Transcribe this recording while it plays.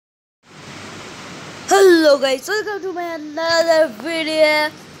Hello guys, welcome to my another video.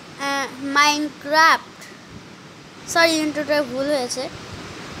 Minecraft. Sorry, introটা ভুল হয়েছে।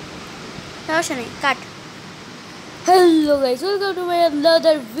 সমস্যা নেই, কাট। Hello guys, welcome to my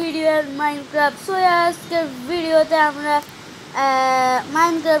another video in Minecraft. So আজকের ভিডিওতে আমরা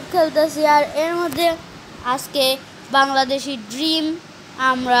Minecraft খেলতেছি আর এর মধ্যে আজকে বাংলাদেশি ড্রিম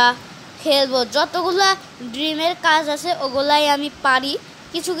আমরা খেলবো। যতগুলা ড্রিমের কাজ আছে ওগুলাই আমি পারি,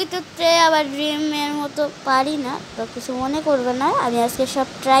 কিছু কিছুতে আবার ড্রিমের মতো পারি না, তো কিছু মনে করবে না, আমি আজকে সব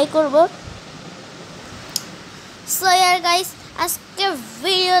ট্রাই করব। সো ইয়ার গাইস, আজকে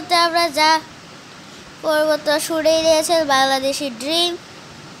ভিডিওতে আমরা যা করব তো শুরুই রয়েছে বাংলাদেশি ড্রিম।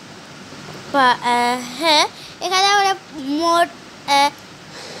 হ্যাঁ, এখানে আমরা মোট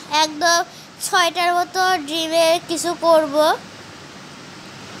একদম 6টার মতো ড্রিমের কিছু করব।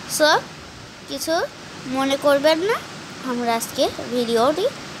 সো কিছু মনে করবেন না, আমরা আজকে ভিডিওটি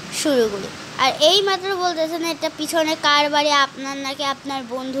শুরু করি। আর এই মাত্র বলতেছেন এটা পিছনে কার বাড়ি, আপনার নাকি আপনার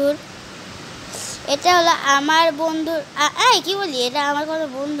বন্ধুর? এটা হলো আমার বন্ধুর। কি বলি, এটা আমার কোনো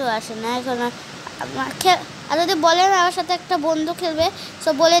বন্ধু আসে না এখন। আর যদি বলেন আমার সাথে একটা বন্ধু খেলবে, সো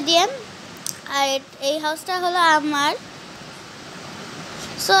বলে দিয়েন। আর এই হাউসটা হলো আমার।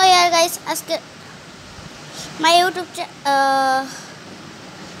 সো ইয়ার গাইস, আজকে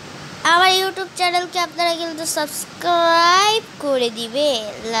আমার ইউটিউব চ্যানেলকে আপনারা কিন্তু সাবস্ক্রাইব করে দিবে।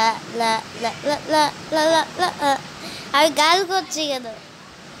 আমি গাল করছি কেন?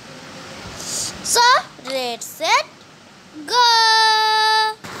 So let's set go.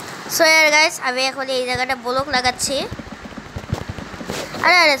 So year guys, আমি এখন এই জায়গাটা ব্লক লাগাচ্ছি।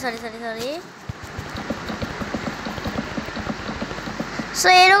 আরে সরি। সো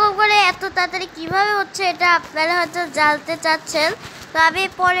এরকম করে এত তাড়াতাড়ি কীভাবে হচ্ছে এটা আপনারা হয়তো জানতে চাচ্ছেন, তো আমি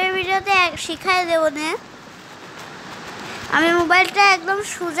পরের ভিডিওতে শিখাই দেবো না। আমি মোবাইলটা একদম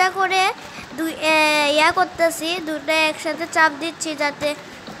সোজা করে করতেছি, দুটো একসাথে চাপ দিচ্ছি যাতে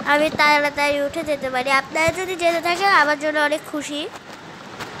আমি তাড়াতাড়ি উঠে যেতে পারি। আপনারা যদি যেতে থাকেন আমার জন্য অনেক খুশি।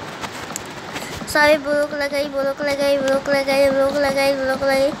 সো আমি ব্লক লাগাই।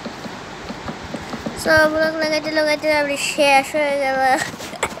 সো ব্লক লাগাইতে আমি শেষ হয়ে গেল।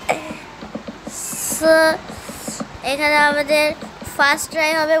 সো এখানে আমাদের ফার্স্ট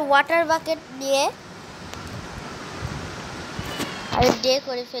ট্রাই হবে ওয়াটার বাকেট নিয়ে। আর ডে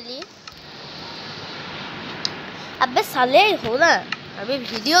করে ফেলি। আবে সালে হো না, আমি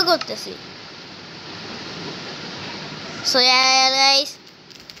ভিডিও করতেছি। সো গাইস,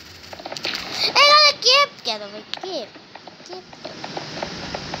 এখানে কেপ কেন ভাই, কেপ।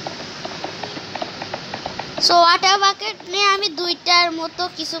 সো ওয়াটার বাকেট নিয়ে আমি 2টার মতো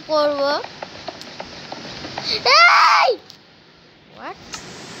কিছু করব। এই what?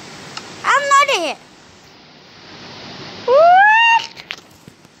 I'm not here. What?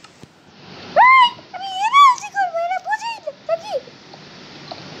 আমি এনার্জি করব, এটা বুঝি নাকি?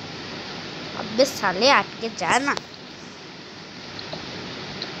 আবে সালে আটকে যা না।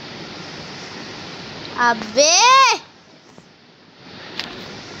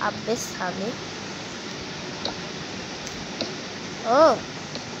 আবে সালে। ও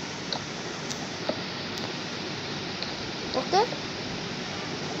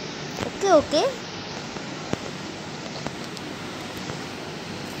ওকে।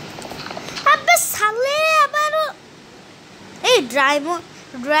 আবে সালে আবারও এই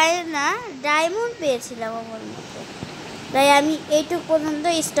ডায়মন্ড পেয়েছিলাম আমার মতো, তাই আমি এইটুকু পর্যন্ত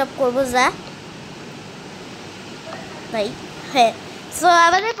স্টপ করব। যা ভাই। হ্যাঁ, সো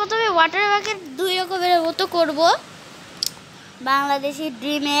আমাদের প্রথমে ওয়াটার বাকেট 2 রকমের মতো করব বাংলাদেশি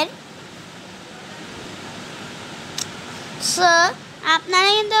ড্রিমের। সো আপনারা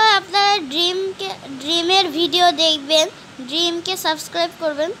কিন্তু আপনারা ড্রিমের ভিডিও দেখবেন, ড্রিমকে সাবস্ক্রাইব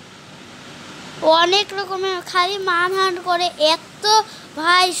করবেন। অনেক রকমের খালি মানহান্ট করে, এত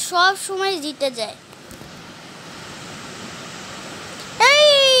ভাই সব সময় জিতে যায়। এই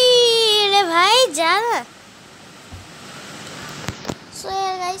রে ভাই যা না। সো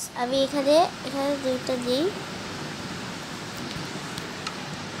গাইস, আমি এখানে 2টা দিই।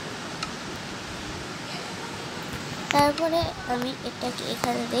 তারপরে আমি এটাকে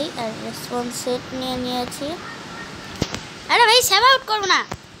এখানে দিই আর রেসপন্স সেট নিয়েছি। আরে ভাই সেভ আউট করবো না।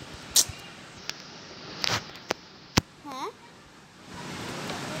 হ্যাঁ,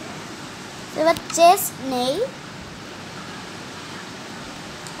 এবার চেস্ট নেই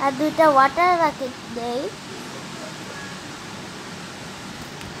আর 2টা ওয়াটার বাকেট দেই।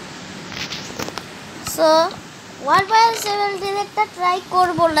 সো 1.7 ট্রাই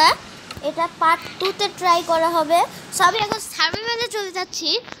করবো না, এটা পার্ট 2তে ট্রাই করা হবে। সো আমি এখন সার্ভাইভালে চলে যাচ্ছি।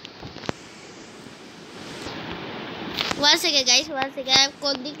 One second guys, one second.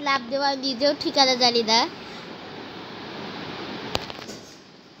 কোন দিক লাভ দেওয়া নিজেও ঠিকানা জানি না।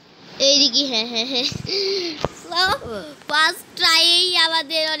 এইদিকে, হ্যাঁ হ্যাঁ হ্যাঁ। ফার্স্ট ট্রাইয়েই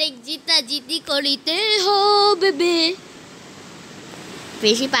আমাদের অনেক জিতাজিতি করিতে হবে।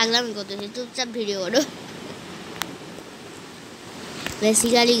 বেশি পাগলামি করতেছি, চুপচাপ ভিডিও করো।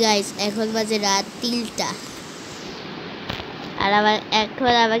 বেসিক্যালি গাইস এখন বাজে রাত 3টা, আর আমার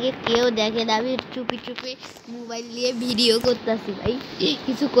এখন আমাকে কেউ দেখে না, আমি চুপি চুপি মোবাইল নিয়ে ভিডিও করতেছি। ভাই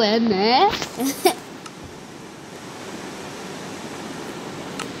কিছু কয়ার না।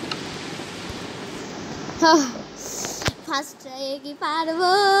 ফার্স্ট ট্রাইয়ে কি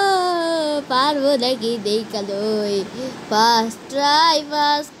পারবো নাকি দেখা লই। ফার্স্ট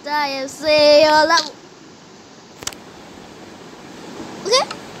ট্রাই সে অল ওকে।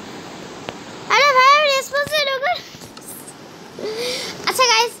 আরে ভাই রেসপন্স এরকম। আচ্ছা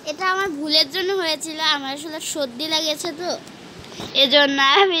গাইস, এটা আমার ভুলের জন্য হয়েছিল। আমার আসলে সর্দি লাগেছে, তো এজন্য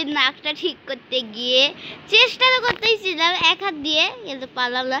আমি নাকটা ঠিক করতে গিয়ে চেষ্টা তো করতেইছিলাম এক হাত দিয়ে, কিন্তু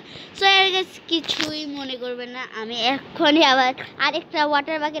পারলাম না। সো এর কাছে কিছুই মনে করবেন না, আমি এক্ষুনি আবার আরেকটা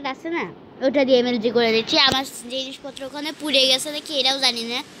ওয়াটার বাকেট আছে না, ওটা দিয়ে এমএলজি করে দিচ্ছি। আমার জিনিসপত্র ওখানে পুড়ে গেছে নাকি এটাও জানি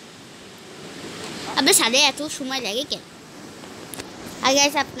না। আপনার সাথে এত সময় লাগে কেন? আর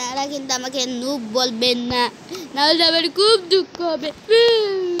গাইস আপনারা কিন্তু আমাকে নুব বলবেন না, নাহলে আমার খুব দুঃখ হবে।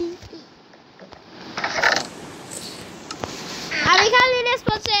 আমি খালি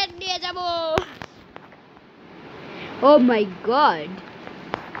রেসপন্সেট নিয়ে যাব। ও মাই গড,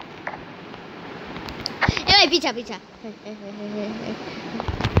 এ ভাই পিছা পিছা।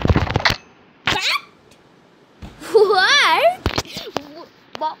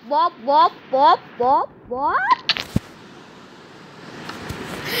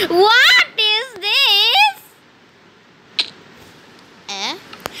 What is this?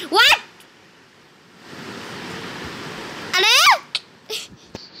 What? Are?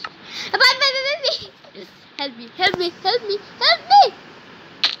 Help me.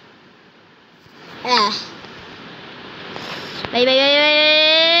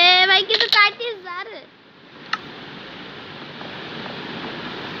 भाई कितना काटती है यार।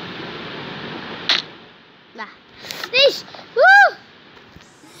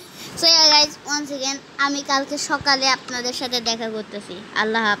 So yeah guys, once again আমি কালকে সকালে আপনাদের সাথে দেখা করতেছি।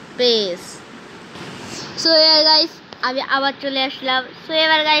 আল্লাহ হাফেজ। So yeah guys, আমি আবার চলে আসলাম। So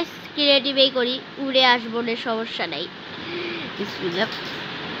এবার guys ক্রিয়েটিভই করি, উড়ে আসবো না, সমস্যা নাই। বিসমিল্লাহ,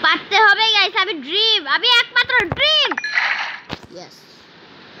 পারতে হবে গাইস। আমি একমাত্র ড্রিম। ইয়েস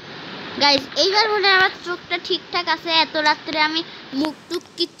গাইস, এইবার মনে হয় আমার চোখটা ঠিকঠাক আছে। এত রাত্রে আমি মুখ টুক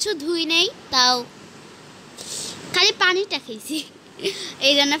কিচ্ছু ধুই নেই, তাও খালি পানিটা খেয়েছি,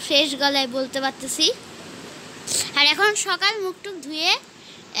 এই জন্য ফ্রেশ গলায় বলতে পারতেছি। আর এখন সকাল মুখ টুক ধুয়ে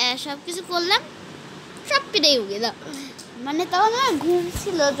সব কিছু করলাম, সব পিঠেই উগে দাও। মানে তখন আমার ঘুম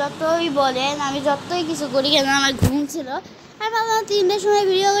ছিল, যতই বলেন আমি যতই কিছু করি কেন আমার ঘুম ছিল। আর ভাবলাম 3টার সময়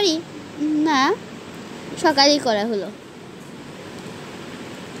ভিডিও করি, না সকালেই করা হলো।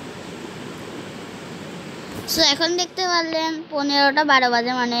 সো এখন দেখতে পারলেন 11টা 12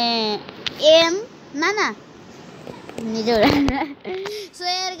 বাজে, মানে না নিজের। সো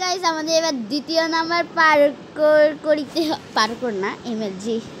এর গাইস আমাদের এবার দ্বিতীয় নাম্বার পার্কর না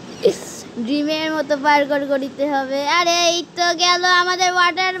এমএলজি ড্রিমের মতো পার্কর করিতে হবে। আরে এই তো গেল আমাদের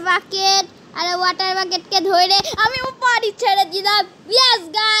ওয়াটার বাকেট। আরে ওয়াটার বাকেটকে ধরে আমি উপরে ছেড়ে দিলাম। ইয়েস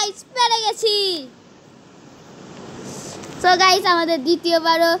গাইস, পেরে গেছি। সো গাইস আমাদের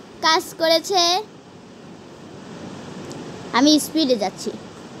দ্বিতীয়বারও কাজ করেছে। আমি স্পিডে যাচ্ছি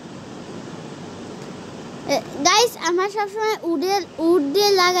গাইস। আমার সবসময় উডে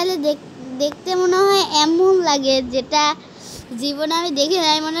লাগালে দেখতে মনে হয় এমন লাগে, যেটা জীবনে আমি দেখি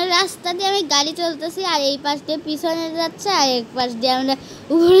নাই। মনে রাস্তা দিয়ে আমি গাড়ি চলতেছি, আর এই পাশ দিয়ে পিছনে যাচ্ছে, আর এক পাশ দিয়ে আমরা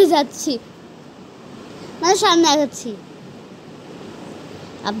উপরে যাচ্ছি, মানে সামনে আগাচ্ছি।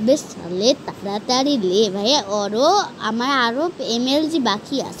 আবে সালে তাড়াতাড়ি লে ভাই, আমার আরো এমএলজি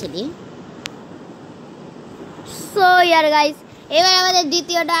বাকি আছে রে। সো ইয়ার গাইস, এবার আমাদের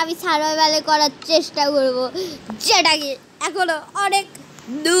দ্বিতীয়টা আমি সার্ভাইভালে করার চেষ্টা করব, যেটাকে এখনো অনেক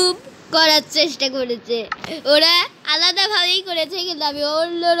ডুব করার চেষ্টা করেছে। ওরা আলাদাভাবেই করেছে, কিন্তু আমি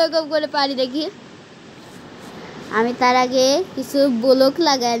অন্যরকম করে পারি দেখি। আমি তার আগে কিছু ব্লক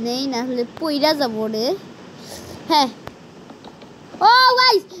লাগাই নেই, না হলে পইরা যাবো রে। হ্যাঁ ও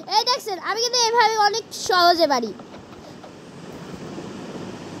গাইস, এই দেখছেন আমি কিন্তু এভাবে অনেক সহজে পারি।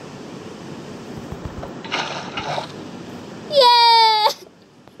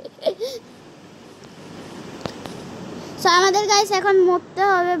 সো আমাদের গাইস এখন মরতে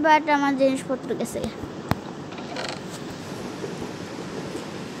হবে, বাট আমার জিনিসপত্র গেছে।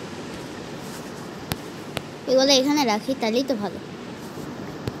 এগুলো এখানে রাখি, তাহলেই তো ভালো।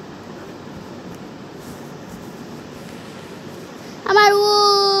 আমার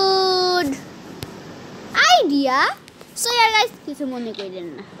would idea. So year guys, কিছু মনে করেন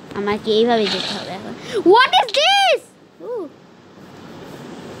না, আমাকে এইভাবে যেতে হবে এখন। What is this?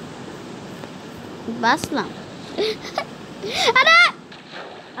 বাসলাম। আরে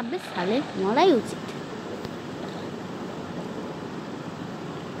আবে সালে মরাই উচিত।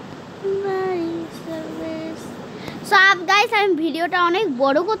 সো আপ গাইস, আমি ভিডিওটা অনেক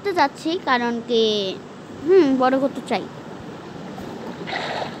বড় করতে যাচ্ছি, কারণ কি বড় করতে চাই।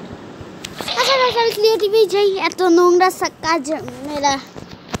 আচ্ছা গাইস, আমি ক্রিয়েটিভে যাই, এত নোংরা কাজ মেরা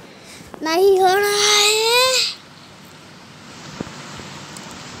নাই हो रहा है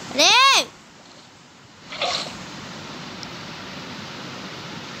রে।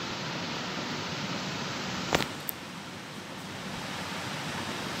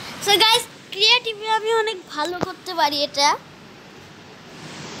 সো গাইস, ক্রিয়েটিভে আমি অনেক ভালো করতে পারি এটা।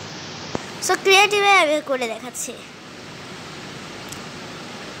 সো ক্রিয়েটিভে আমি করে দেখাচ্ছি।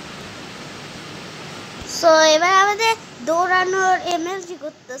 সো এবার আমাদের দৌড়ানোর এমএলজি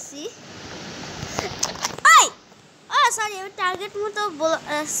করতেছি। সরি, আমি টার্গেট মতো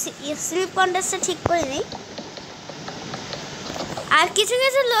স্লিপ কন্টেস্টটা ঠিক করে নেই। আর কিছু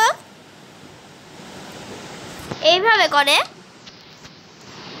কিছু লোক এইভাবে করে,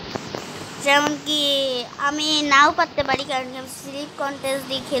 যেমন কি আমি নাও পারতে পারি, কারণ আমি স্লিপ কন্টেস্ট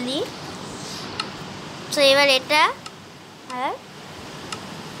দিয়ে খেলি। তো এবার এটা আর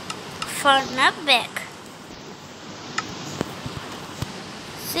ফ্রন্ট না ব্যাক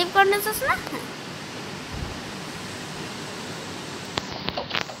স্লিপ কন্টেস্ট আছে না।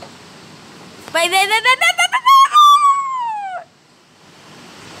 Bye bye bye bye bye bye.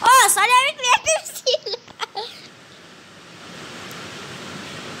 ও সরি, আমি ক্রিয়েটিভ ছিল।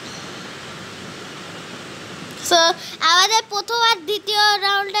 সো আমাদের প্রথম আর দ্বিতীয়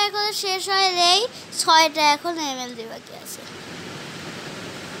রাউন্ডটা এখন শেষ হয়ে নেই, 6টা এখন এমএলজি বাকি আছে।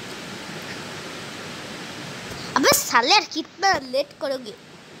 अबे साले यार, कितना लेट करोगे?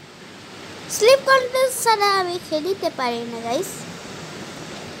 स्लिप कॉन्टेस्ट ছাড়া আমি খেলতে পারি না গাইস।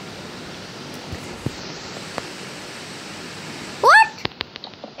 হোয়াট?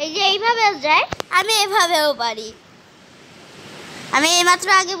 এই যে এইভাবে যায়, আমি এভাবেও পারি। আমি এইমাত্র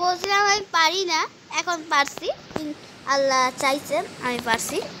আগে বলছিলাম আমি পারি না, এখন পারছি। আল্লাহ চাইছেন আমি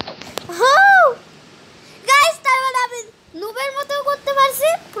পারছি। গাইস, তার মানে আমি নুবের মতো করতে পারছি,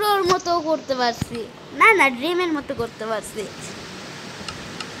 প্রোর মতো করতে পারছি, না না ড্রিমের মতো করতে পারছি।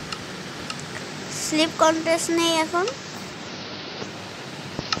 স্লিপ কন্টেস্ট নেই এখন।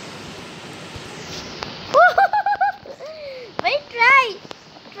 ভাই ট্রাই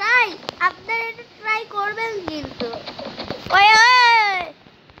আপনারা এটা ট্রাই করবেন কিন্তু। ওই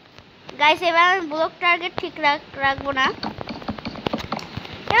গাইস, এবার আমি ব্লক টার্গেট ঠিক রাখবো না,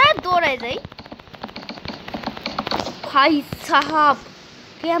 এবার দৌড়াই যাই। ভাই সাহাব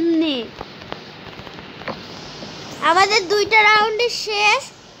কেমনে? আমাদের 2টা রাউন্ডে শেষ,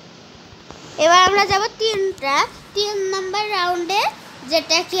 এবার আমরা যাব 3 নম্বর রাউন্ডে,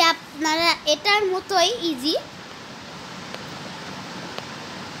 যেটা কি আপনারা এটার মতোই ইজি,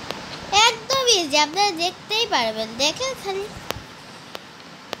 একদম ইজি, আপনারা দেখতেই পারবেন। দেখেন খালি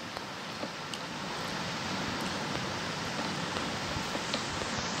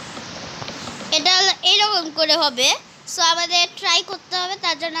এটা এইরকম করে হবে। সো আমাদের ট্রাই করতে হবে,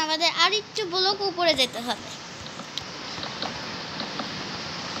 তার জন্য আমাদের আর একটু ব্লক উপরে যেতে হবে।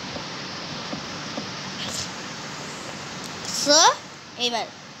 সো এবার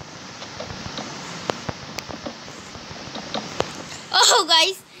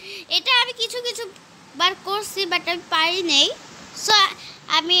গাইস, এটা আমি কিছু বার করছি, বাট আমি পারি নাই। সো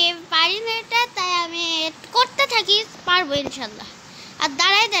আমি পারি না এটা, তাই আমি করতে থাকি, পারবো ইনশাল্লাহ। আর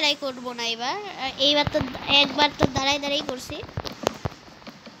দাঁড়াই করবো না এইবার তো একবার তো দাঁড়াই করছি।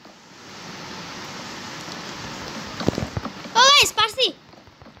 ও গাইস, পারছি।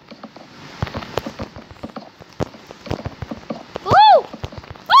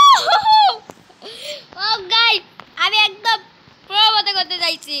 আমি একদম প্রো মতো করতে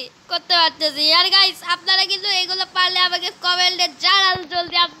পারতেছি। আর গাইস, আপনারা কিন্তু এগুলো পারলে আমাকে কমেন্টে জানান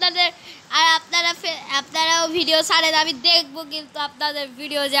জলদি আপনাদের। আর আপনারাও ভিডিও ছাড়েন, আমি দেখবো কিন্তু আপনাদের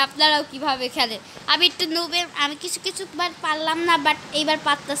ভিডিও যে আপনারাও কিভাবে খেলেন। আমি একটু নুবের, আমি কিছুবার পারলাম না, বাট এইবার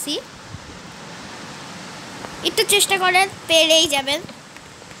পারতেছি। একটু চেষ্টা করেন, পেরেই যাবেন।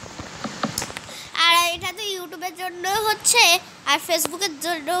 আর এটা তো ইউটিউবের জন্য হচ্ছে আর ফেসবুকের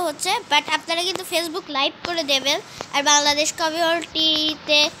জন্য হচ্ছে, বাট আপনারা কিন্তু ফেসবুক লাইভ করে দেবেন আর বাংলাদেশ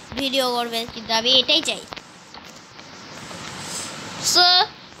কমিউনিটিতে ভিডিও করবেন, কিন্তু আমি এটাই চাই। সো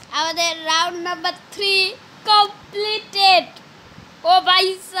আমাদের রাউন্ড নাম্বার 3 completed. ও ভাই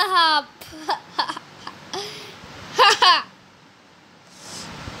সাহাব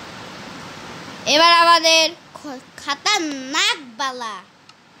এবার আমাদের খাতারনাক বালা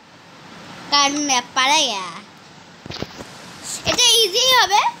কারণে পারাইয়া এটা ইজি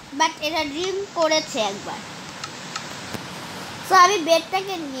হবে বাট এটা ড্রিম করেছে একবার সো আমি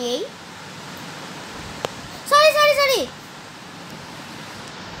বেডটাকে নিয়েই সরি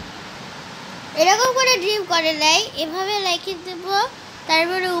এরকম করে ড্রিম করে নাই এভাবে লিখে দেব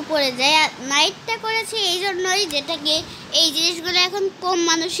তারপরে উপরে যায় আর নাইটটা করেছি এই জন্যই যেটাকে এই জিনিসগুলো এখন কম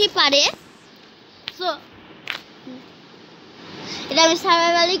মানুষই পারে সো এটা আমি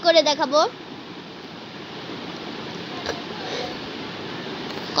সার্ভাইভালি করে দেখাবো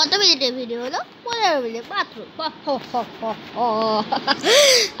কত মিনিটের ভিডিও হলো 15 মিনিট মাত্র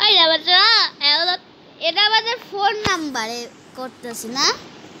এটা আমাদের ফোন নাম্বারে করতেছি না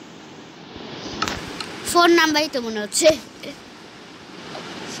ফোন নাম্বারই তো মনে হচ্ছে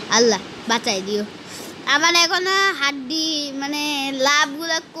আল্লাহ বাঁচাই দিও আমার এখনো হাড্ডি মানে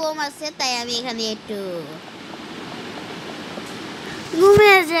লাভগুলো কম আছে তাই আমি এখানে একটু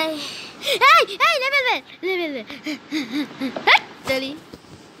ঘুমিয়ে যাই এই লেভেল চলি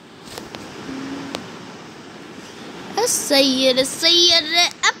সৈয়দ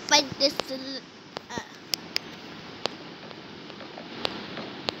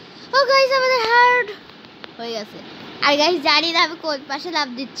ও গাইস আমাদের হার্ড হয়ে গেছে আর গাইস জানি না আমি কোন পাশে লাভ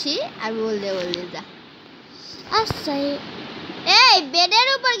দিচ্ছি আর বলতে যা আচ্ছা এই বেডের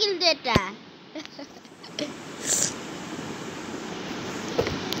উপর কিন্তু এটা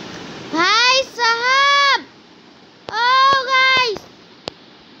ভাই সাহাব ও গাইস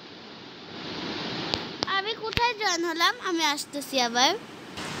আমি কোথায় জয়েন হলাম আমি আসতেছি আবার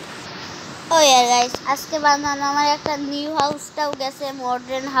ও ইয়ার গাইস আজকে বানানো আমার একটা নিউ হাউসটাও গেছে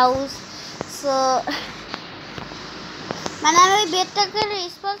মডার্ন হাউস সো মানে আমি ওই বেডটাকে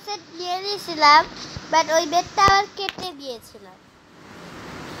রেসপন্সেট দিয়ে দিয়েছিলাম বাট ওই বেডটা আবার কেটে দিয়েছিলাম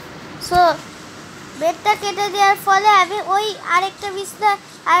সো বেডটা কেটে দেওয়ার ফলে আমি ওই আরেকটা বিছনা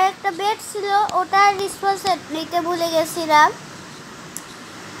আরেকটা বেড ছিল ওটার রেসপন্সেট নিতে ভুলে গেছিলাম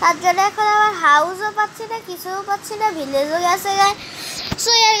তার জন্য এখন আমার হাউসও পাচ্ছি না কিছুও পাচ্ছি না ভিলেজও গেছে গাই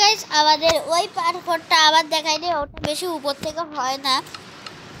সো ইয়ার গাইস আমাদের ওই পার্কটা আবার দেখাই দিই ওটা বেশি উপর থেকে হয় না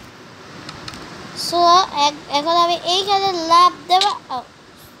সো এখন আমি এইখানে লাভ দেব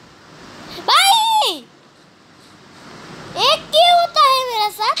ভাই एक क्यों होता है मेरे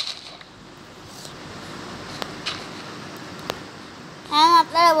साथ हम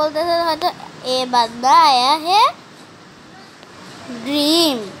আপনারা বলতেছেন হয়তো এ বান্দা আয়া হে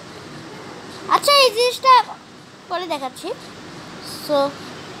ড্রিম আচ্ছা এই জিনিসটা পরে দেখাচ্ছি সো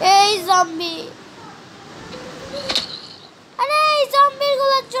এই জম্বি আরে এই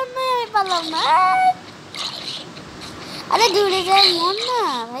জম্বিগুলোর জন্য আমি পারলাম না আরে দূরে যাই মন না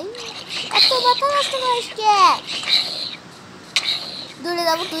ভাই এত ব্যথা আসতে পারিস কে দূরে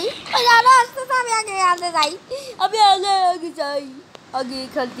যাবো তুই ওই জানো আসতে আমি আগে যাই আমি আগে যাই আগে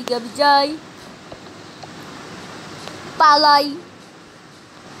এখান থেকে আমি যাই পালাই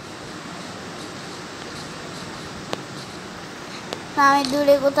আমি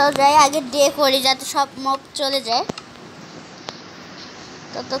দূরে কোথাও যাই আগে ডে করি যাতে সব মব চলে যায়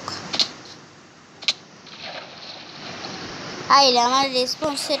ততক্ষণ আইরে আমার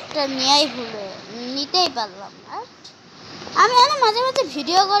রেসপন্স সেটটা নিতেই পারলাম না আমি আর মাঝে মাঝে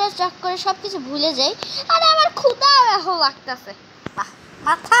ভিডিও করার চক্করে সব কিছু ভুলে যাই আর আমার ক্ষুধা এখন লাগতেছে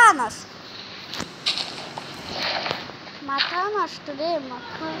মাথা নষ্ট রে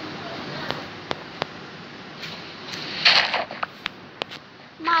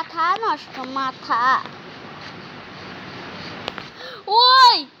মাথা নষ্ট মাথা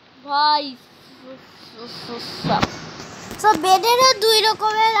ওই ভাই সো বেডেরও দুই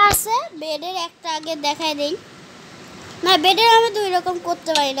রকমের আছে বেডের একটা আগে দেখাই দেই না বেডের আমি দুই রকম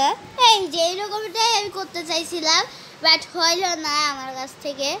করতে পারি না এই যে এই রকমটাই আমি করতে চাইছিলাম বাট হইল না আমার কাছ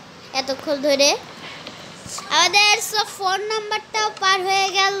থেকে এতক্ষণ ধরে আমাদের সব ফোন নাম্বারটাও পার হয়ে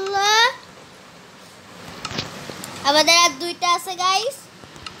গেল আমাদের আর দুইটা আছে guys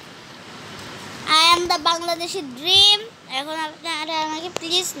I am the Bangladeshi dream এখন আপনারা আমাকে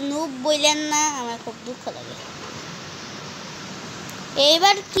প্লিজ নুব বললেন না আমার খুব দুঃখ লাগে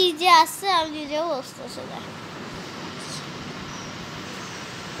এইবার কি যে আছে আমি নিজেও বুঝতেছি না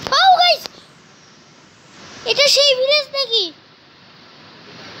ও গাইস এটা সেই ভিলেজ নাকি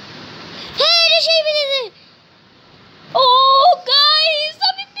হ্যাঁ এটা সেই ভিলেজ ও গাইস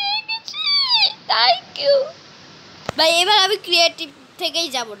আমি পেয়ে গেছি থ্যাংক ইউ ভাই এবার আমি ক্রিয়েটিভ থেকেই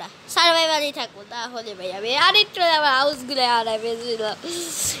যাব না, সার্ভাইভালই থাকবো। তাহলে ভাই আমি আরেকটু আমার হাউসগুলো হারাবেছিলাম।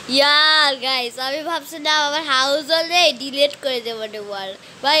 ইয়ার গাইস আমি ভাবছিলাম আমার হাউস হলে ডিলিট করে দেবো ওয়ার্ল্ড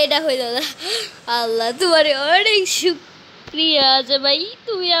ভাই, এটা হইল না। আল্লাহ তোমার অনেক শুক্রিয়া আছে ভাই,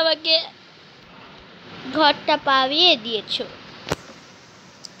 তুমি আমাকে ঘরটা পাবিয়ে দিয়েছো।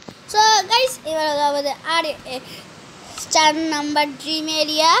 সো গাইস এবার আমাদের আর 4 নাম্বার ড্রিম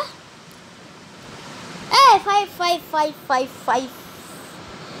এরিয়া। 5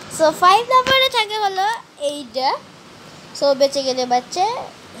 সো 5 নাম্বারে থাকে হলো এইটা। সো বেঁচে গেলে বাচ্চা,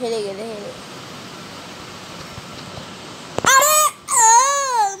 হেরে গেলে হেরে। আরে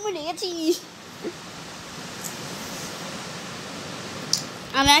মরে গেছি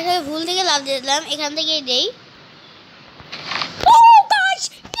আমি। আসলে ভুল থেকে লাভ দিলাম, এখান থেকেই দেই।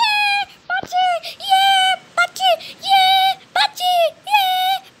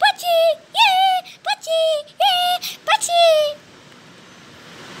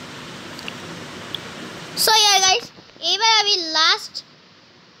 সো ইয়ার গাইস এবার আমি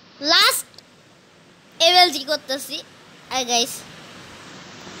লাস্ট এমএলজি করতেছি। আর গাইস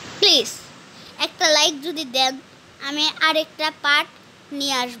প্লিজ একটা লাইক যদি দেন আমি আরেকটা পার্ট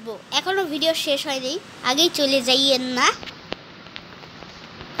নিয়ে আসবো। এখনো ভিডিও শেষ হয়নি, আগেই চলে যাইয়েন না,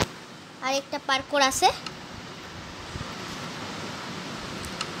 আরেকটা পার্কর আছে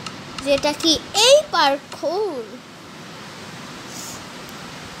যেটা কি এই পার্কর।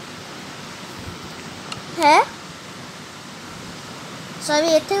 হ্যাঁ সবই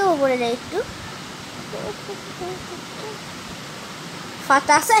এর থেকে উপরে যাই, একটু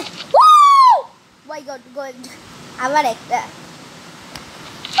ফাটা আছে। মাই গড গড, আবার একটা।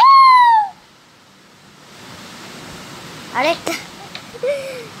 আরেকটা।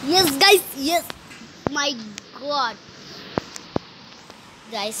 ইয়েস গাইস, ইয়েস, মাই গড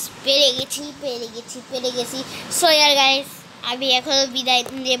গাইস, পেরে গেছি। সো ইয়ার গাইস আমি এখনো বিদায়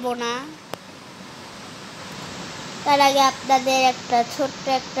নেব না, তার আগে আপনাদের একটা ছোট্ট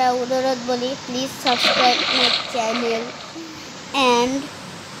একটা অনুরোধ বলি, please subscribe my channel and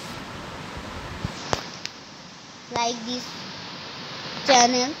like this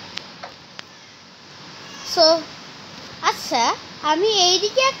channel. So আচ্ছা আমি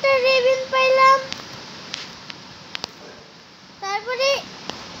এইদিকে একটা রেবেন পাইলাম, তারপরে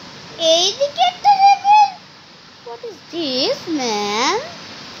এইদিকে একটা Ray-Ban. What is this man?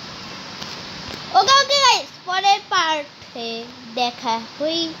 Okay guys পরের পার্টে দেখা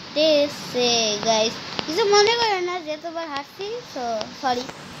হইতেছে গাইস, কিছু মনে করে না যে তোমার হাসি। সো সরি,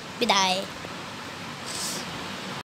 বিদায়।